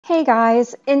Hey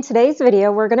guys, in today's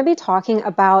video we're going to be talking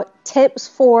about tips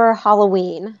for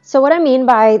Halloween. So what I mean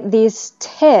by these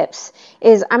tips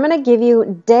is I'm going to give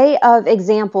you day of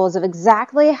examples of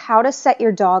exactly how to set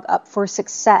your dog up for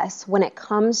success when it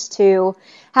comes to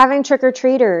having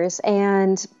trick-or-treaters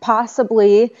and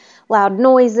possibly loud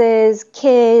noises,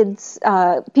 kids,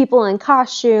 people in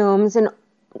costumes, and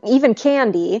even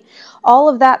candy. All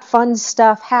of that fun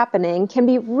stuff happening can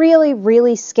be really,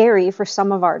 really scary for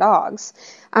some of our dogs.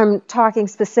 I'm talking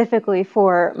specifically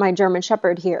for my German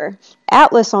Shepherd here.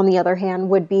 Atlas, on the other hand,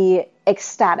 would be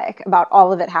ecstatic about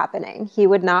all of it happening. He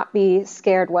would not be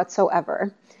scared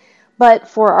whatsoever. But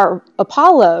for our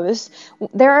Apollos,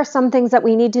 there are some things that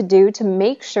we need to do to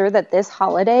make sure that this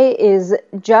holiday is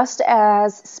just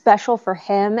as special for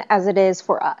him as it is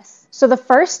for us. So the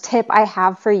first tip I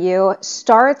have for you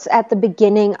starts at the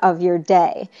beginning of your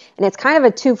day, and it's kind of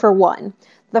a 2-for-1.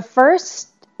 The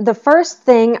first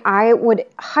thing I would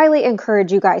highly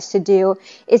encourage you guys to do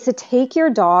is to take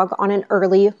your dog on an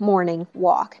early morning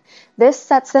walk. This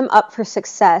sets them up for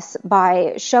success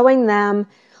by showing them,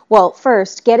 well,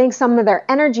 first, getting some of their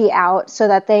energy out so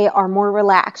that they are more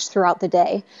relaxed throughout the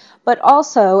day. But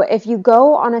also, if you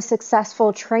go on a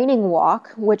successful training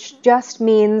walk, which just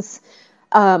means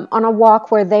on a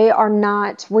walk where they are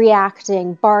not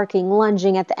reacting, barking,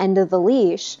 lunging at the end of the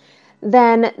leash,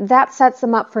 then that sets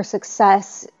them up for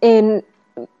success in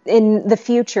the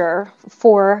future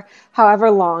for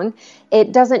however long.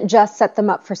 It doesn't just set them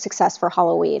up for success for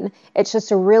Halloween. It's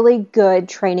just a really good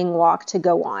training walk to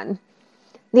go on.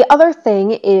 The other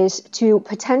thing is to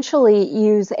potentially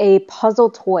use a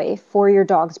puzzle toy for your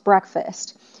dog's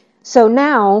breakfast. So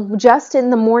now, just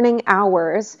in the morning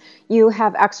hours, you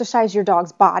have exercised your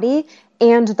dog's body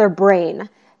and their brain.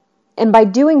 And by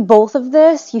doing both of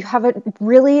this, you have a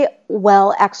really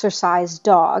well-exercised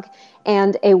dog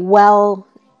and a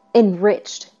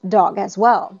well-enriched dog as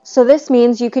well. So this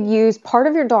means you could use part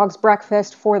of your dog's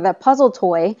breakfast for the puzzle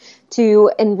toy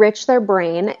to enrich their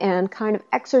brain and kind of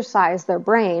exercise their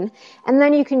brain. And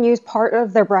then you can use part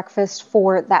of their breakfast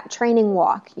for that training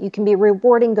walk. You can be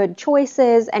rewarding good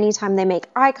choices. Anytime they make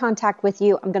eye contact with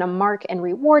you, I'm going to mark and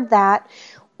reward that.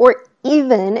 Or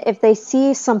even if they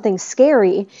see something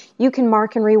scary, you can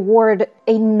mark and reward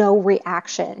a no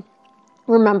reaction.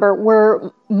 Remember,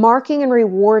 we're marking and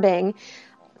rewarding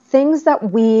things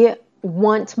that we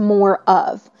want more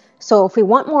of. So if we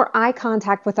want more eye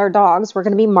contact with our dogs, we're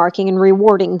going to be marking and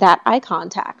rewarding that eye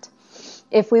contact.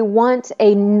 If we want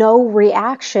a no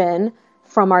reaction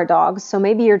from our dogs, so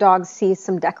maybe your dog sees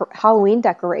some Halloween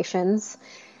decorations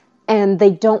and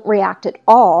they don't react at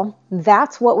all,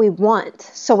 that's what we want.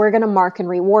 So we're going to mark and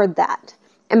reward that.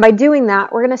 And by doing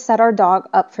that, we're going to set our dog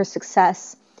up for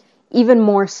success even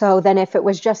more so than if it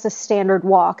was just a standard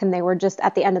walk and they were just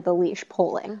at the end of the leash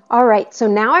pulling. All right, so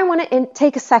now I want to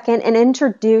take a second and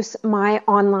introduce my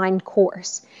online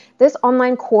course. This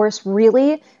online course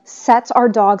really sets our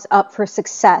dogs up for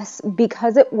success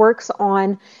because it works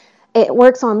on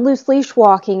loose leash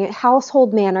walking,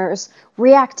 household manners,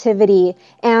 reactivity,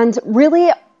 and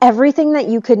really everything that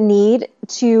you could need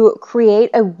to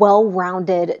create a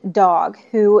well-rounded dog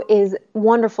who is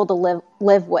wonderful to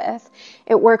live with.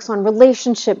 It works on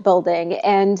relationship building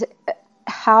and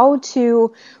how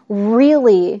to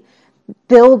really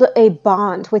build a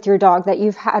bond with your dog that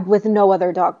you've had with no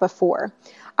other dog before.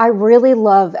 I really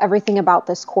love everything about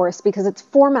this course because it's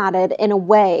formatted in a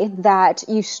way that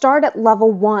you start at level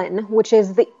 1, which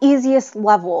is the easiest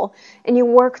level, and you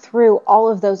work through all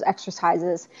of those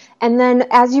exercises. And then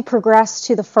as you progress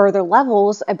to the further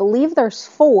levels, I believe there's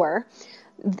 4,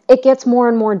 it gets more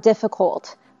and more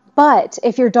difficult. But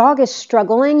if your dog is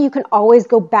struggling, you can always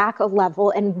go back a level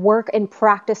and work and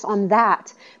practice on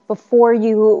that before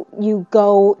you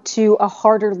go to a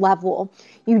harder level.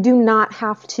 You do not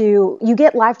have to, you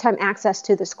get lifetime access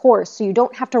to this course, so you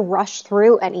don't have to rush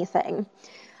through anything.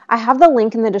 I have the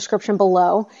link in the description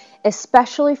below,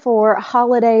 especially for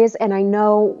holidays, and I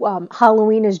know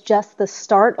Halloween is just the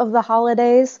start of the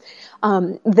holidays.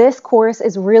 This course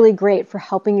is really great for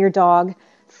helping your dog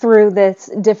through this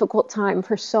difficult time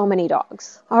for so many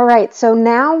dogs. All right, so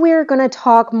now we're going to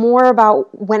talk more about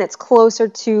when it's closer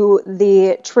to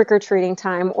the trick-or-treating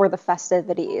time or the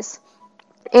festivities.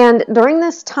 And during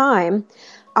this time,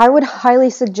 I would highly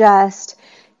suggest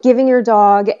giving your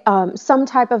dog some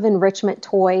type of enrichment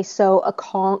toy. So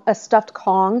a stuffed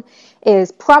Kong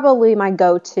is probably my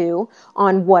go-to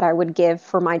on what I would give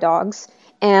for my dogs.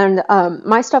 And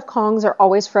my stuffed Kongs are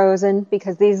always frozen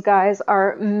because these guys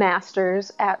are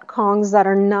masters at Kongs that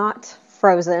are not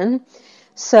frozen.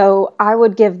 So I will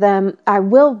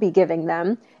be giving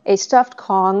them a stuffed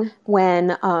Kong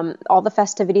when all the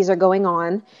festivities are going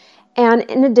on. And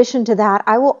in addition to that,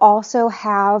 I will also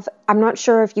have, I'm not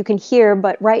sure if you can hear,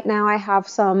 but right now I have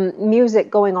some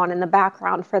music going on in the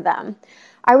background for them.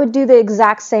 I would do the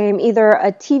exact same, either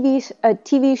a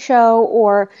TV show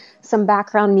or some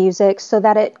background music, so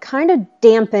that it kind of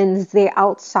dampens the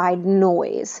outside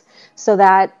noise, so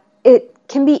that it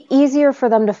can be easier for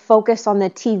them to focus on the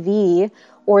TV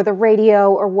or the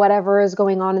radio or whatever is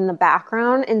going on in the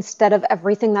background instead of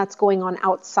everything that's going on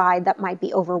outside that might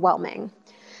be overwhelming.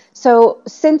 So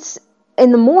since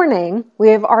in the morning we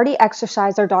have already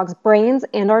exercised our dog's brains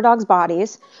and our dog's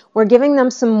bodies, we're giving them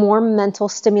some more mental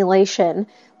stimulation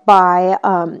by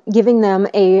giving them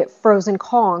a frozen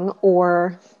Kong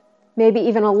or maybe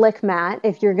even a lick mat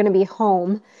if you're going to be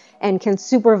home and can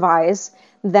supervise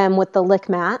them with the lick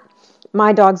mat.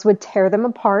 My dogs would tear them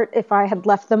apart if I had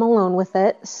left them alone with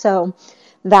it, so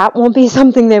that won't be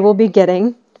something they will be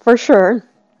getting for sure.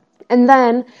 And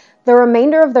then the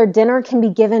remainder of their dinner can be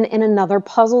given in another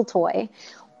puzzle toy,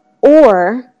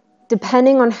 or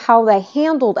depending on how they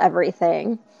handled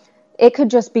everything, it could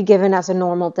just be given as a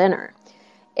normal dinner.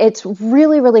 It's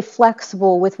really, really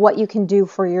flexible with what you can do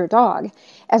for your dog.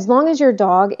 As long as your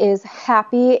dog is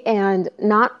happy and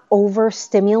not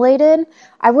overstimulated,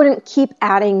 I wouldn't keep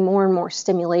adding more and more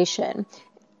stimulation.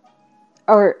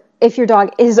 Or if your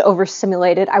dog is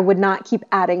overstimulated, I would not keep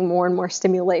adding more and more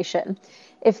stimulation.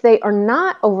 If they are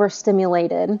not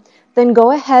overstimulated, then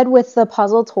go ahead with the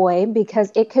puzzle toy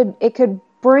because it could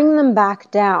bring them back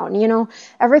down. You know,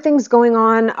 everything's going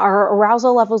on. Our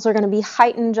arousal levels are going to be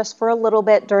heightened just for a little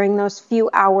bit during those few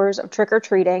hours of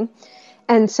trick-or-treating.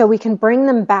 And so we can bring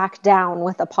them back down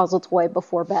with a puzzle toy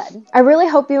before bed. I really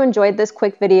hope you enjoyed this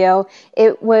quick video.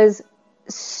 It was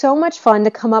so much fun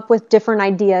to come up with different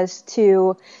ideas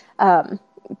to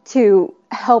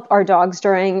help our dogs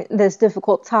during this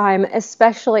difficult time,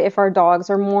 especially if our dogs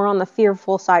are more on the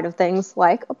fearful side of things,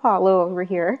 like Apollo over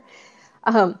here.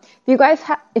 If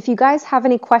you guys have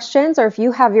any questions, or if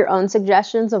you have your own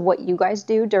suggestions of what you guys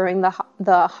do during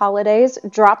the holidays,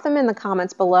 drop them in the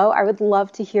comments below. I would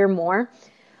love to hear more.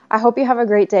 I hope you have a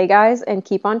great day, guys, and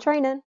keep on training.